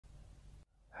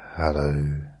Hello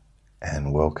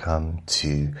and welcome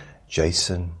to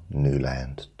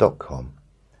jasonnewland.com.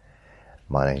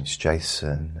 My name's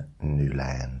Jason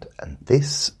Newland and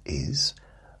this is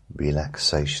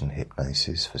Relaxation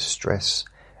Hypnosis for Stress,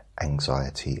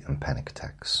 Anxiety and Panic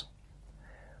Attacks.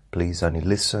 Please only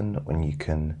listen when you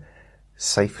can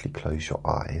safely close your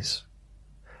eyes,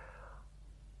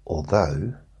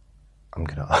 although I'm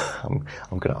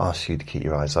gonna ask you to keep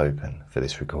your eyes open for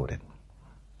this recording.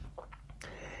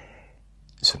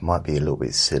 So it might be a little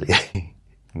bit silly,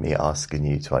 me asking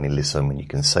you to only listen when you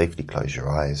can safely close your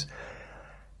eyes.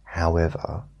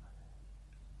 However,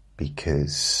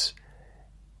 because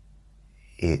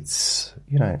it's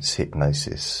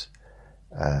hypnosis,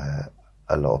 a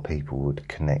lot of people would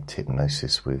connect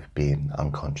hypnosis with being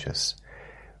unconscious,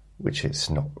 which it's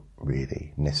not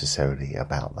really necessarily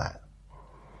about that.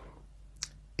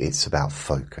 It's about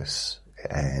focus,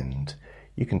 and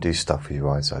you can do stuff with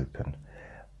your eyes open.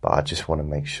 But I just want to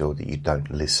make sure that you don't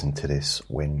listen to this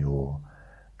when you're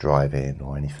driving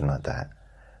or anything like that.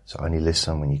 So only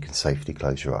listen when you can safely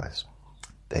close your eyes.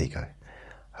 There you go.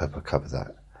 Hope I covered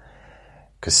that.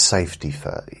 Because safety,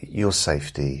 your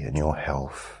safety and your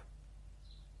health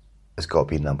has got to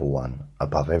be number one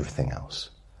above everything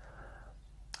else.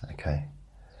 Okay.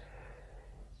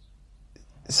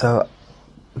 So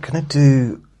we're going to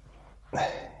do...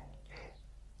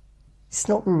 It's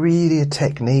not really a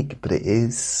technique, but it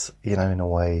is, in a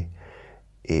way.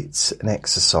 It's an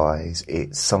exercise.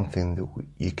 It's something that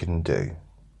you can do.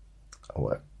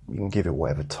 You can give it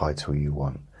whatever title you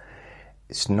want.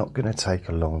 It's not going to take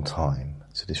a long time,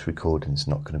 so this recording is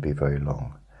not going to be very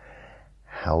long.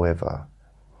 However,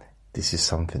 this is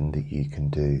something that you can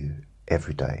do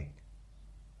every day,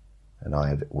 and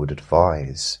I would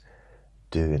advise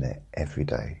doing it every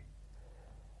day,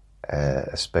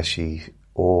 especially.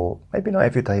 Or maybe not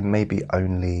every day, maybe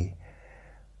only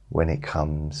when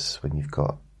you've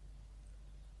got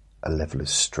a level of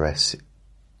stress,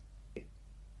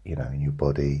 in your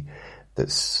body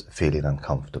that's feeling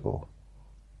uncomfortable.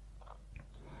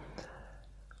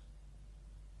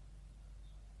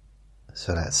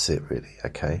 So that's it really,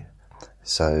 okay?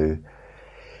 So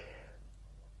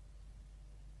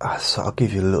I'll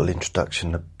give you a little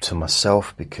introduction to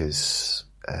myself because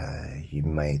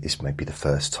this may be the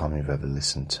first time you've ever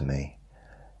listened to me,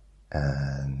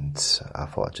 and I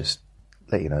thought I'd just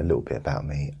let you know a little bit about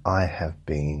me. I have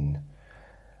been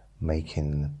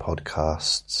making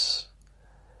podcasts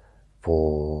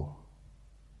for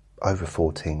over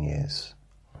 14 years,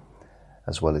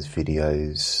 as well as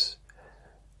videos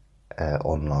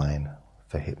online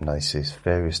for hypnosis,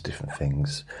 various different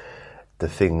things. The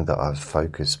thing that I've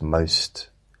focused most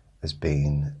has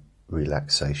been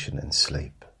relaxation and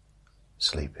sleeping,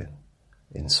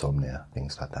 insomnia,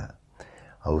 things like that.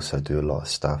 I also do a lot of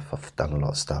stuff. I've done a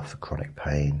lot of stuff for chronic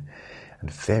pain and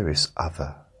various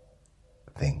other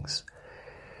things.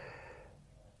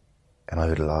 And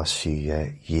over the last few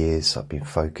years, I've been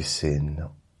focusing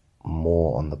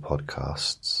more on the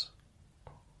podcasts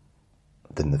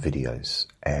than the videos.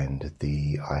 And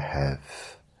I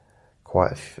have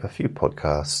quite a few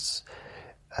podcasts.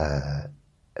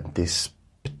 This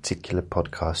particular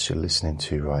podcast you're listening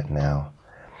to right now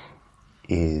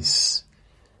is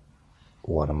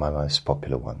one of my most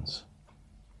popular ones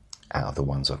out of the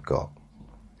ones I've got.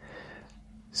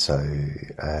 So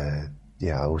I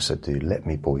also do Let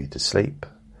Me Bore You to Sleep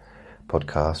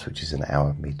podcast, which is an hour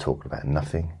of me talking about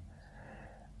nothing,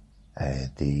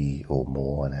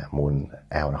 more than an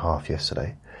hour and a half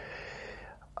yesterday.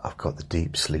 I've got the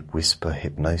Deep Sleep Whisper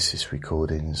hypnosis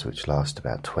recordings, which last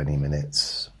about 20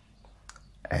 minutes,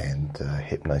 and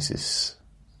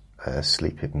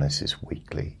sleep hypnosis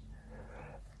weekly,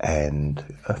 and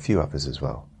a few others as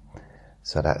well.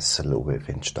 So that's a little bit of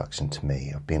introduction to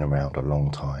me. I've been around a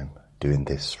long time, doing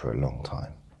this for a long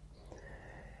time.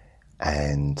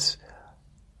 And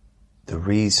the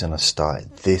reason I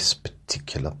started this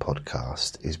particular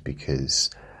podcast is because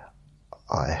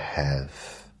I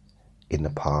have, in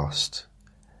the past,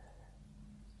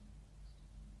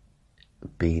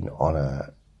 I've been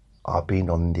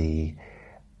on the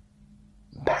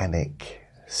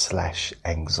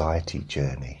panic/anxiety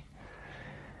journey,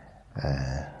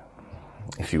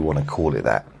 if you want to call it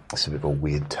that. It's a bit of a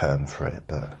weird term for it,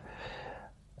 but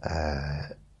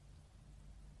I've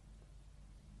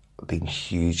been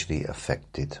hugely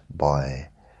affected by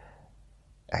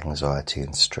anxiety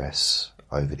and stress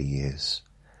over the years.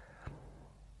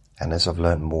 And as I've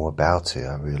learned more about it,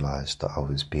 I realised that I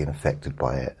was being affected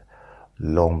by it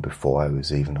long before I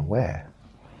was even aware.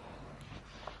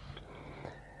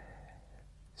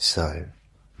 So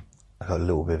I got a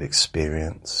little bit of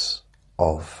experience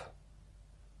of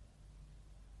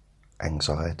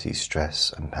anxiety,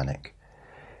 stress and panic,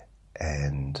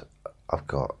 and I've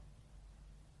got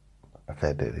a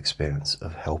fair bit of experience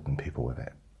of helping people with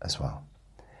it as well,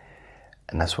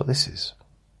 and that's what this is.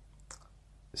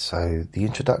 So the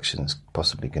introduction is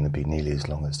possibly going to be nearly as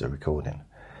long as the recording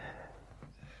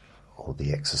or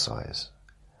the exercise,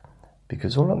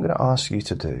 because all I'm going to ask you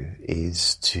to do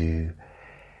is to,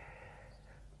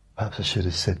 perhaps I should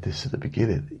have said this at the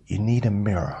beginning, you need a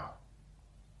mirror.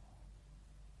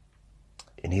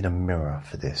 You need a mirror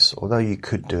for this, although you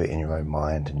could do it in your own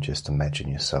mind and just imagine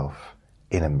yourself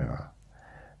in a mirror.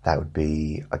 That would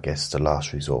be, I guess, the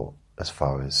last resort as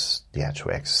far as the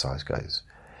actual exercise goes,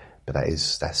 but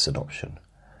that's an option.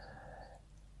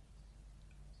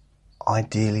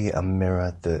 Ideally a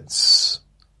mirror that's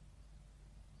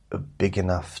big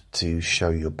enough to show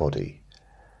your body.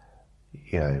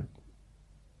 You know,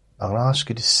 I'm going to ask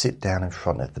you to sit down in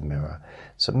front of the mirror,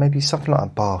 so maybe something like a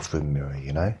bathroom mirror,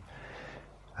 you know.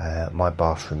 My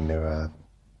bathroom mirror,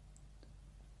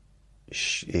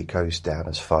 it goes down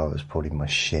as far as probably my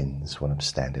shins when I'm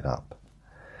standing up,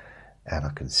 and I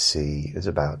can see it's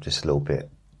about just a little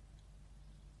bit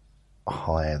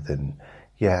higher than,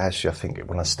 actually I think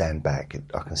when I stand back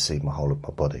I can see my whole of my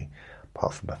body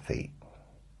apart from my feet.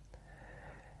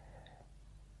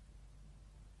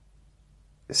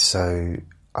 So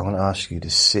I'm going to ask you to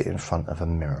sit in front of a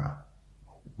mirror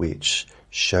which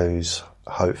shows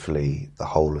hopefully the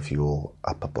whole of your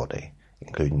upper body,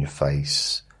 including your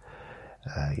face,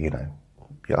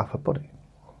 your upper body.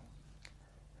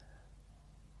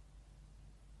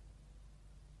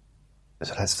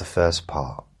 So that's the first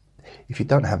part. If you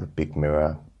don't have a big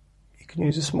mirror, you can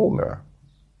use a small mirror,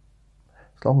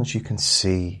 as long as you can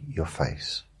see your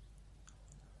face.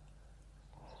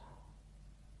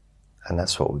 And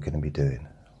that's what we're going to be doing.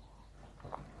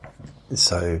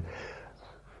 So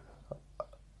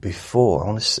before,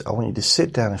 I want you to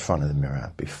sit down in front of the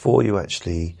mirror. Before you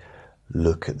actually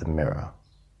look at the mirror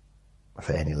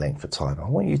for any length of time, I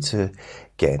want you to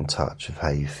get in touch with how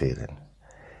you're feeling.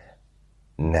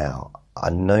 Now, I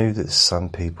know that some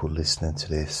people listening to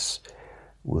this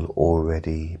will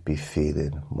already be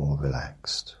feeling more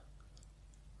relaxed.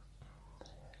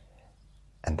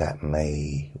 And that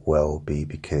may well be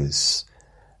because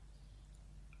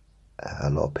a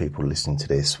lot of people listening to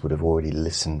this would have already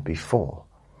listened before,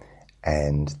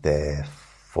 and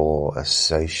therefore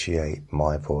associate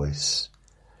my voice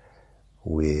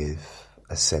with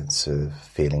a sense of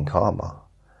feeling calmer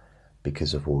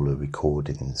because of all the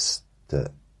recordings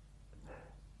that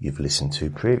you've listened to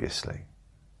previously.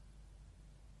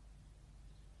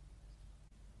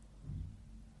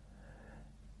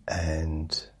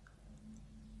 And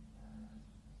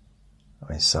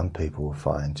I mean, some people will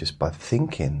find just by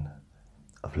thinking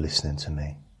of listening to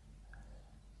me,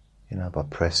 by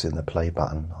pressing the play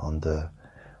button on the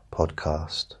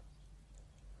podcast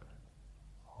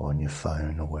or on your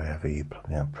phone or wherever you're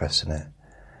pressing it,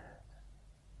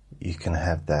 you can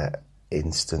have that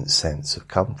instant sense of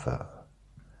comfort.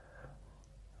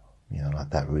 Like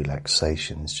that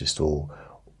relaxation is just all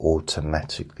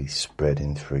automatically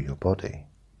spreading through your body,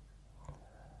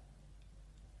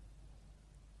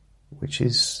 which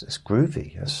is, it's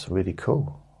groovy. That's really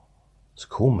cool. It's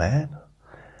cool, man.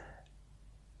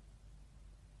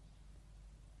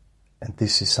 And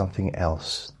this is something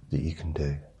else that you can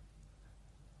do.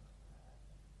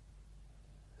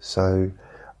 So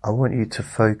I want you to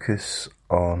focus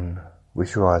on,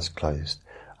 with your eyes closed,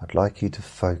 I'd like you to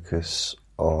focus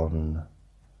on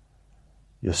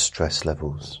your stress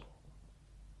levels.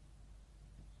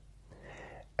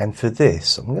 And for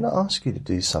this, I'm going to ask you to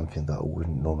do something that I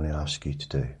wouldn't normally ask you to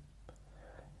do.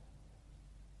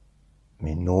 I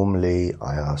mean, normally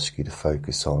I ask you to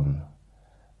focus on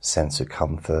sense of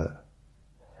comfort.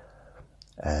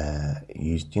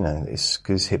 It's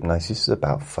because hypnosis is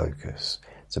about focus.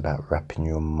 It's about wrapping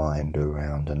your mind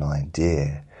around an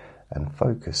idea and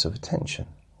focus of attention.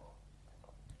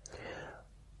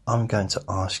 I'm going to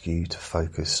ask you to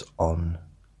focus on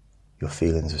your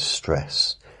feelings of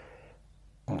stress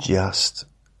just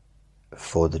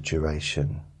for the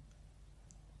duration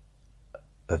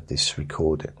of this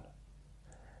recording,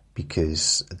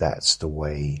 because that's the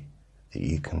way that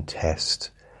you can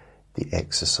test the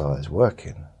exercise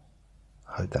working.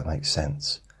 I hope that makes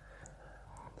sense.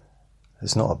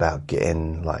 It's not about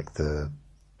getting like the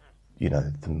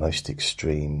most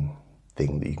extreme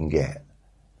thing that you can get.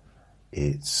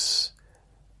 It's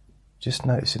just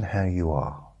noticing how you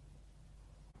are.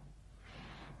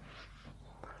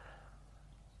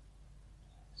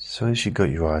 So as you got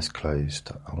your eyes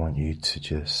closed, I want you to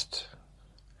just,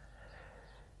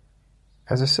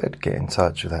 as I said, get in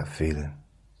touch with that feeling.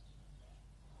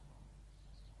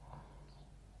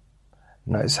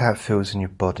 Notice how it feels in your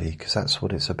body, because that's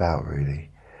what it's about,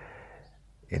 really.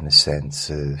 In the sense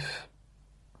of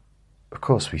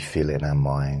course, we feel it in our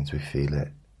minds, we feel it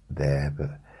there,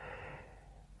 but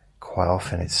quite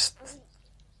often it's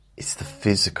the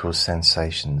physical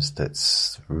sensations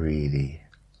that's really,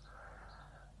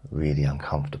 really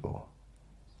uncomfortable.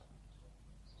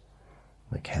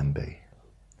 It can be.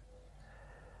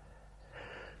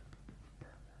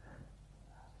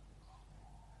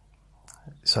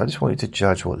 So I just want you to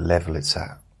judge what level it's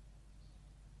at.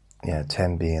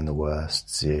 10 being the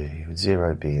worst,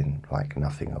 0 being like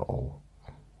nothing at all.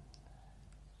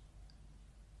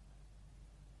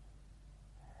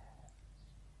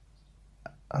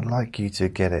 I'd like you to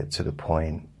get it to the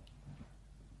point,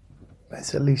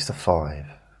 it's at least a 5,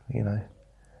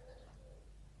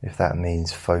 If that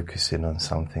means focusing on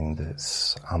something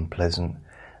that's unpleasant,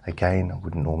 again, I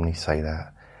wouldn't normally say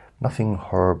that. Nothing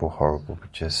horrible,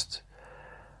 but just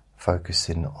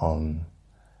focusing on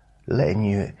letting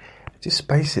you just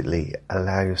basically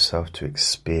allow yourself to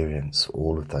experience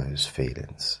all of those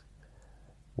feelings,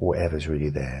 whatever's really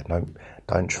there.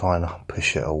 Don't try and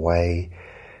push it away.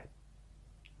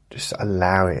 Just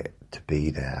allow it to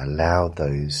be there. Allow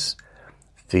those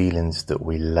feelings that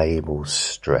we label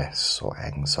stress or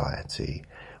anxiety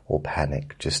or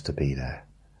panic just to be there.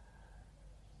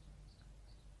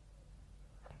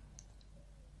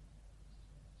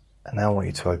 And now I want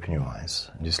you to open your eyes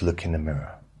and just look in the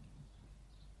mirror.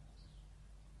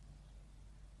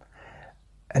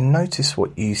 And notice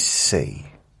what you see.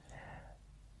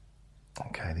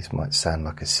 Okay, this might sound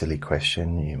like a silly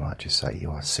question. You might just say,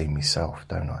 I see myself,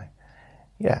 don't I?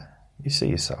 Yeah, you see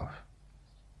yourself.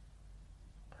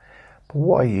 But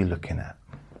what are you looking at?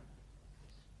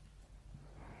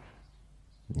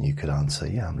 You could answer,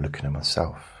 I'm looking at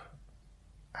myself.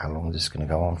 How long is this going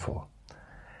to go on for?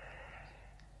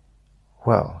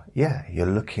 Well, you're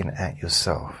looking at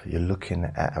yourself. You're looking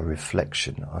at a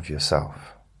reflection of yourself.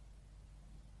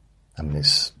 I mean,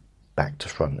 it's back to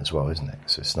front as well, isn't it?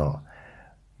 So it's not,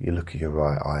 you look at your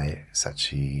right eye, it's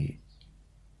actually,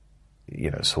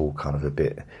 it's all kind of a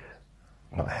bit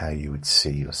not how you would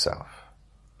see yourself,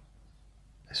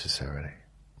 necessarily.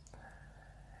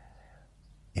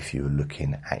 If you were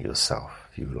looking at yourself,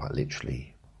 if you were like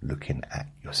literally looking at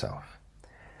yourself.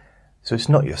 So it's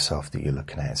not yourself that you're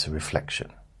looking at, it's a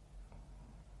reflection.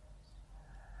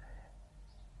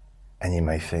 And you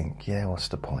may think, what's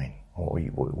the point? What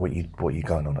are you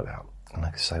going on about? And I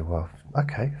can say, well,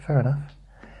 okay, fair enough.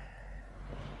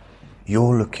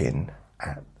 You're looking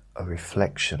at a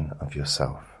reflection of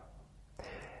yourself.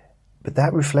 But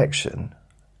that reflection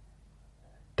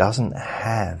doesn't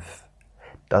have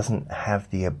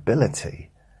the ability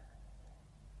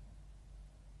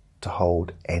to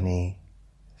hold any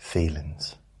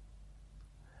feelings,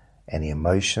 any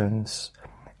emotions,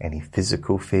 any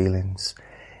physical feelings.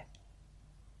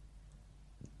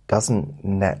 Doesn't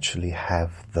naturally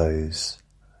have those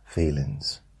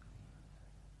feelings.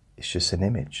 It's just an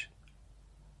image.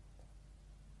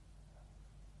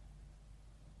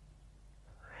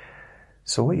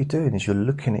 So what you're doing is you're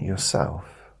looking at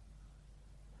yourself,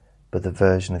 but the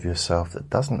version of yourself that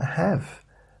doesn't have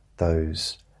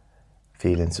those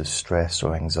feelings of stress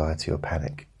or anxiety or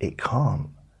panic. It can't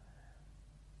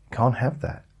have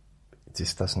that. It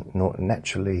just doesn't, not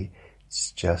naturally.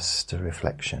 It's just a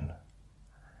reflection.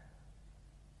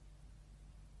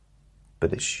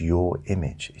 But it's your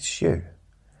image, it's you,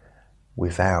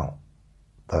 without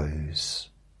those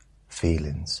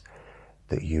feelings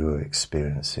that you were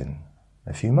experiencing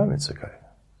a few moments ago.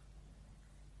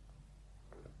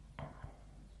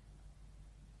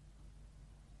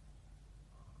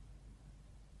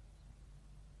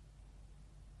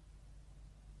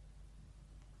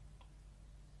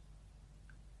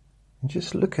 And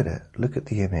just look at it, look at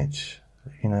the image.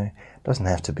 It doesn't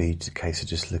have to be the case of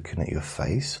just looking at your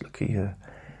face. Maybe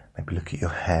look at your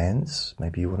hands.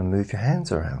 Maybe you want to move your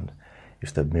hands around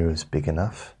if the mirror's big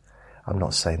enough. I'm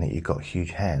not saying that you've got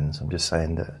huge hands. I'm just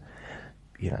saying that,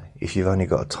 if you've only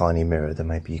got a tiny mirror, then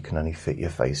maybe you can only fit your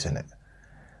face in it.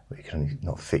 Or you can only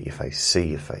not fit your face, see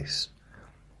your face.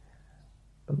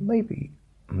 But maybe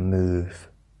move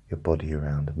your body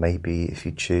around. Maybe if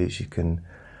you choose, you can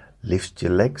lift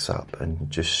your legs up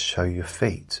and just show your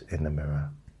feet in the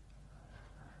mirror.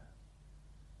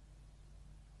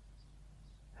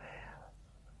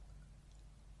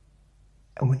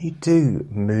 And when you do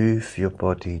move your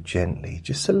body gently,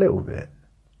 just a little bit,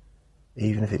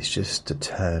 even if it's just to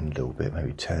turn a little bit,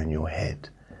 maybe turn your head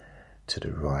to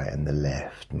the right and the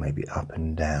left, maybe up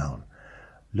and down,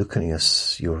 looking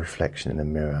at your reflection in the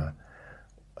mirror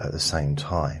at the same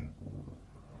time,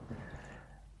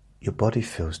 your body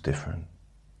feels different.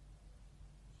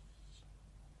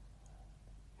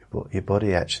 your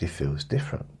body actually feels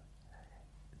different.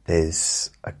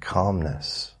 There's a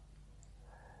calmness,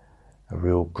 a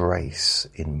real grace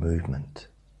in movement,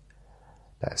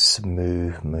 that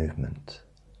smooth movement.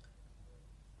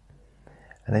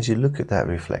 And as you look at that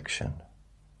reflection,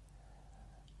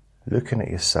 looking at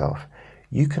yourself,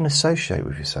 you can associate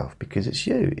with yourself because it's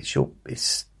you.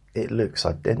 It looks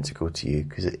identical to you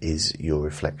because it is your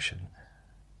reflection.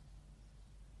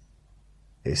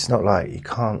 It's not like you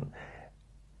can't.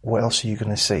 What else are you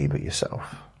going to see but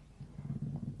yourself?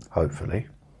 Hopefully.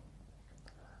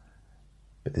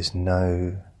 But there's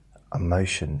no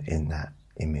emotion in that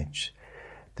image.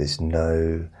 There's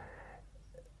no.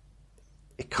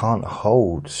 It can't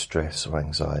hold stress or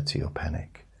anxiety or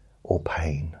panic or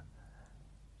pain.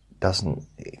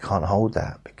 It can't hold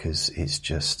that because it's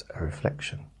just a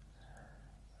reflection.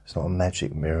 It's not a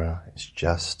magic mirror, it's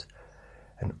just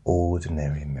an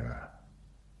ordinary mirror.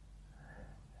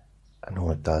 And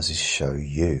all it does is show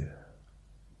you.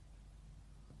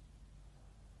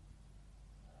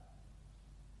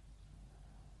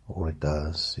 All it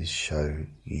does is show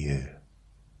you.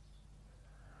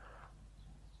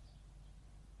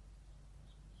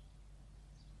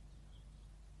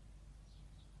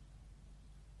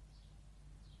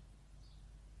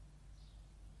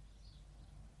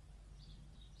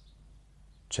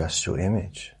 Just your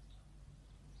image.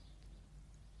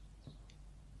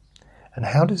 And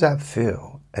how does that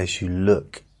feel as you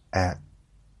look at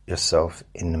yourself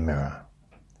in the mirror?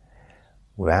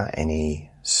 Without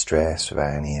any stress,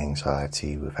 without any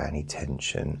anxiety, without any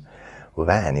tension,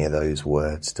 without any of those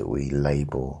words that we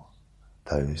label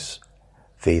those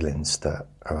feelings that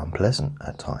are unpleasant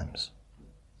at times.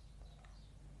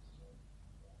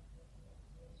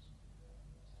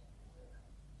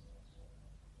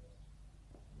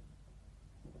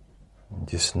 And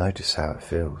just notice how it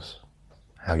feels,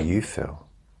 how you feel.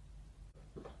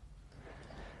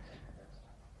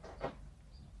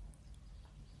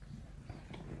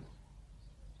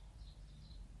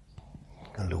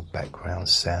 A little background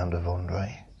sound of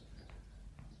Andre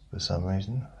for some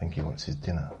reason. I think he wants his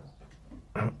dinner.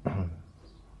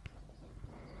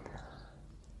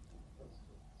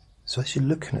 So as you're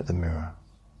looking at the mirror,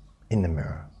 in the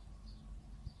mirror,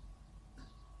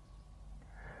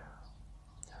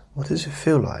 what does it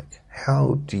feel like?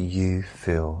 How do you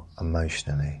feel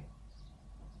emotionally?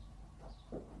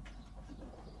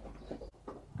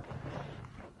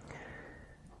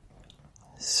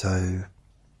 So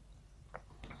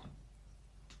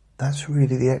that's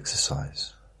really the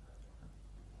exercise.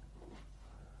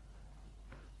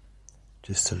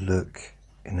 Just to look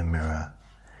in the mirror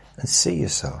and see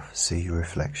yourself, see your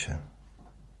reflection.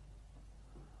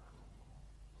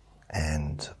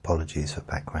 And apologies for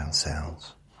background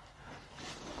sounds.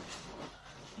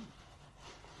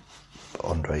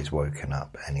 Andre's woken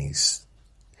up and he's,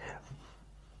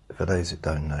 for those that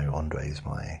don't know, Andre's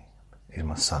he's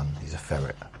my son, he's a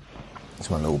ferret. He's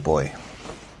my little boy.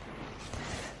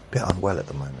 A bit unwell at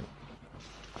the moment,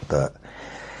 but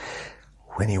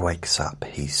when he wakes up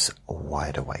he's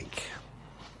wide awake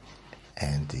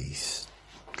and he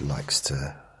likes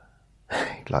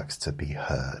to be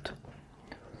heard,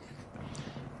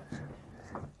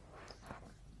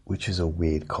 which is a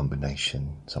weird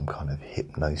combination, some kind of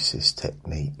hypnosis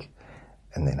technique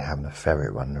and then having a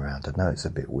ferret running around. I know it's a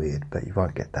bit weird, but you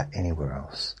won't get that anywhere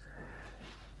else,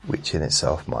 which in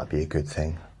itself might be a good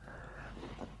thing.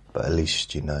 But at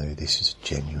least you know this is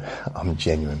genuine. I'm a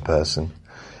genuine person.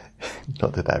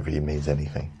 Not that that really means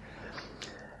anything.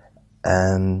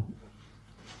 And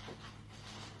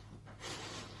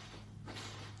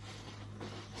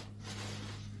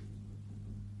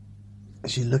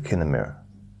as you look in the mirror,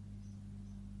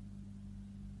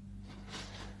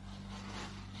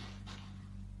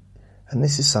 and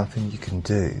this is something you can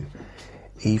do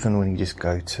even when you just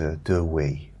go to do a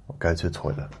wee, or go to the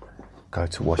toilet, go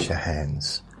to wash your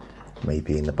hands,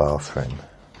 maybe in the bathroom.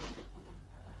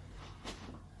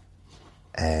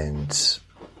 And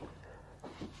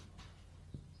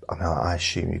I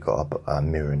assume you've got a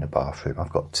mirror in the bathroom.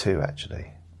 I've got two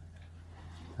actually.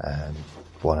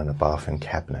 One in the bathroom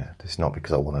cabinet. It's not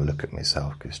because I want to look at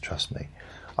myself, because trust me,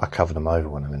 I cover them over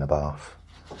when I'm in the bath.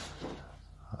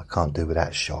 I can't do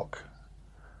without shock.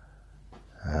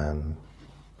 I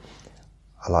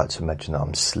like to imagine that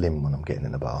I'm slim when I'm getting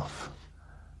in the bath,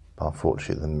 but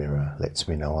unfortunately the mirror lets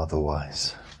me know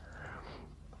otherwise.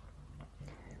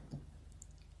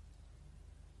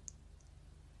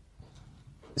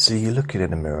 So you're looking in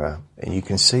the mirror and you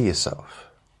can see yourself,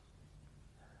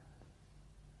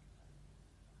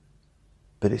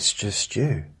 but it's just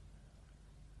you,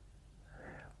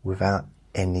 without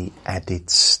any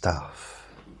added stuff.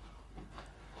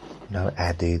 No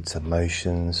added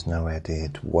emotions, no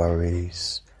added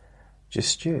worries,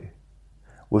 just you,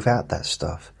 without that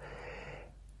stuff.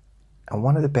 And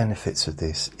one of the benefits of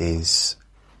this is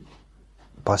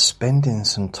by spending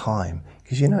some time,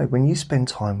 because you know, when you spend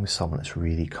time with someone that's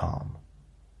really calm,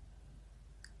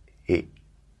 it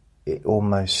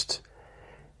almost,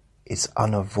 it's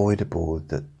unavoidable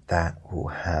that that will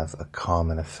have a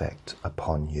calming effect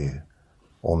upon you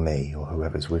or me or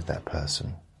whoever's with that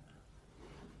person.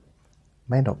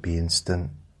 May not be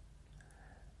instant,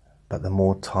 but the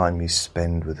more time you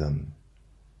spend with them,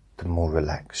 the more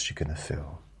relaxed you're going to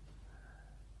feel,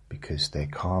 because they're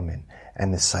calming.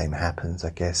 And the same happens,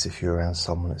 I guess, if you're around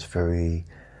someone that's very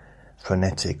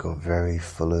frenetic or very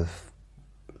full of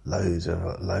loads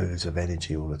of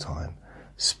energy all the time,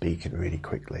 speaking really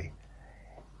quickly.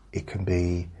 It can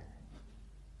be,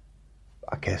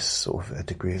 I guess, sort of a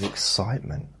degree of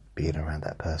excitement being around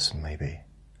that person, maybe,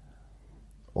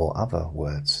 or other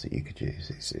words that you could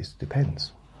use. It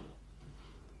depends.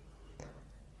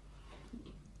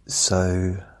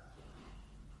 So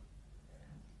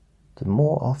the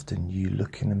more often you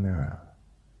look in the mirror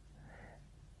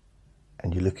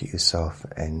and you look at yourself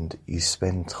and you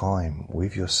spend time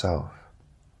with yourself,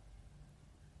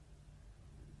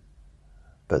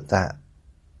 but that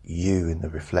you in the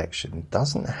reflection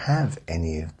doesn't have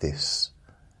any of these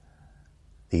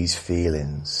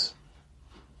feelings,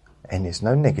 and there's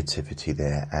no negativity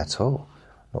there at all,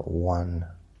 not one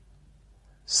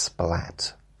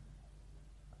splat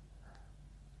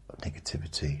of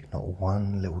negativity, not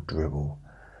one little dribble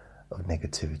of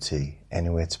negativity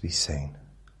anywhere to be seen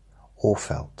or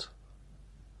felt.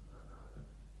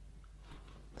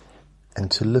 And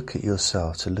to look at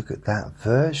yourself, to look at that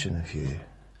version of you,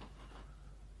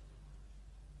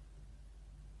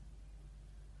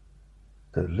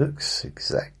 that looks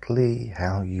exactly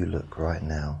how you look right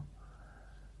now,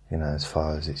 you know, as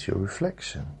far as it's your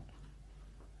reflection.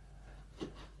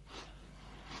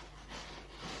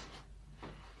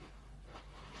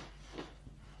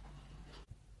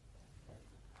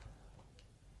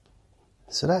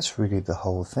 So that's really the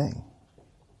whole thing.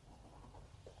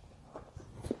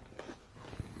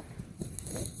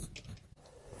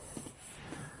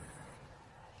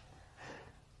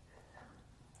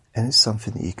 And it's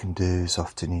something that you can do as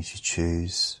often as you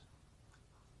choose.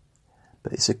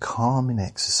 But it's a calming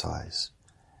exercise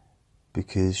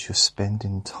because you're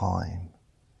spending time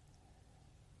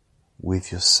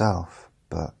with yourself,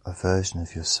 but a version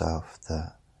of yourself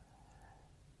that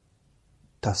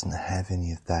doesn't have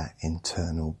any of that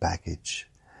internal baggage,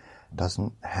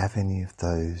 doesn't have any of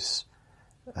those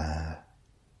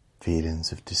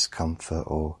feelings of discomfort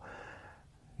or,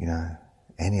 you know,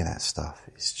 any of that stuff.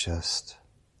 It's just,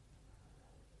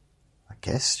 I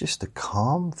guess, just a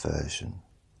calm version.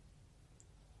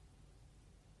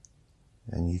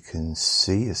 And you can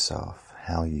see yourself,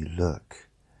 how you look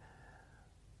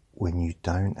when you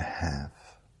don't have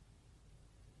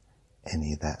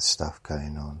any of that stuff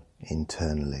going on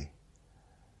internally.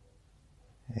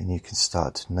 And you can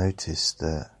start to notice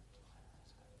that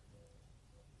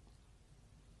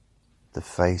the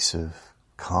face of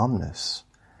calmness,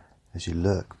 as you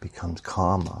look, becomes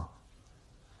calmer.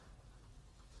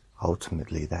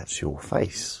 Ultimately, that's your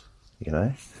face, you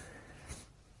know?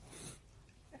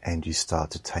 And you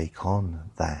start to take on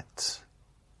that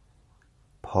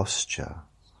posture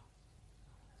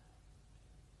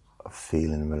of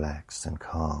feeling relaxed and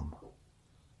calm,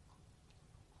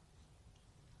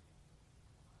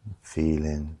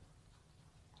 feeling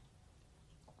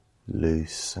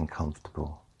loose and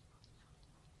comfortable.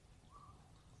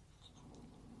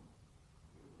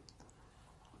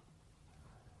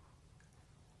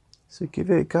 So give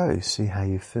it a go, see how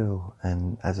you feel.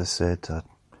 And as I said,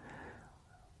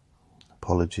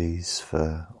 apologies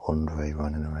for Andre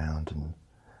running around and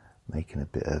making a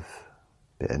bit of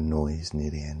noise near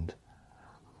the end.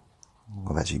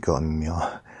 I've actually got him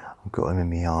in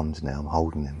my arms now. I'm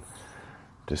holding him,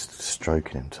 just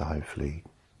stroking him to hopefully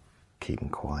keep him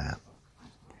quiet.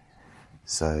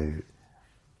 So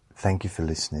thank you for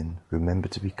listening. Remember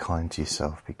to be kind to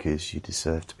yourself because you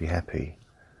deserve to be happy.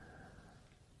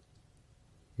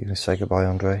 You gonna say goodbye,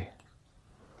 Andre?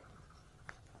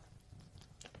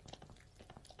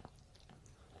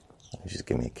 Just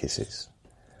give me kisses.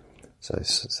 So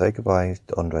say goodbye,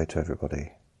 Andre, to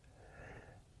everybody.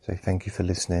 Say thank you for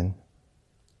listening.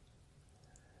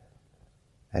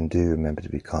 And do remember to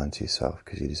be kind to yourself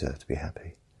because you deserve to be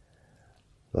happy.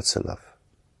 Lots of love.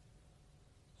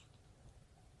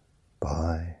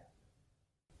 Bye.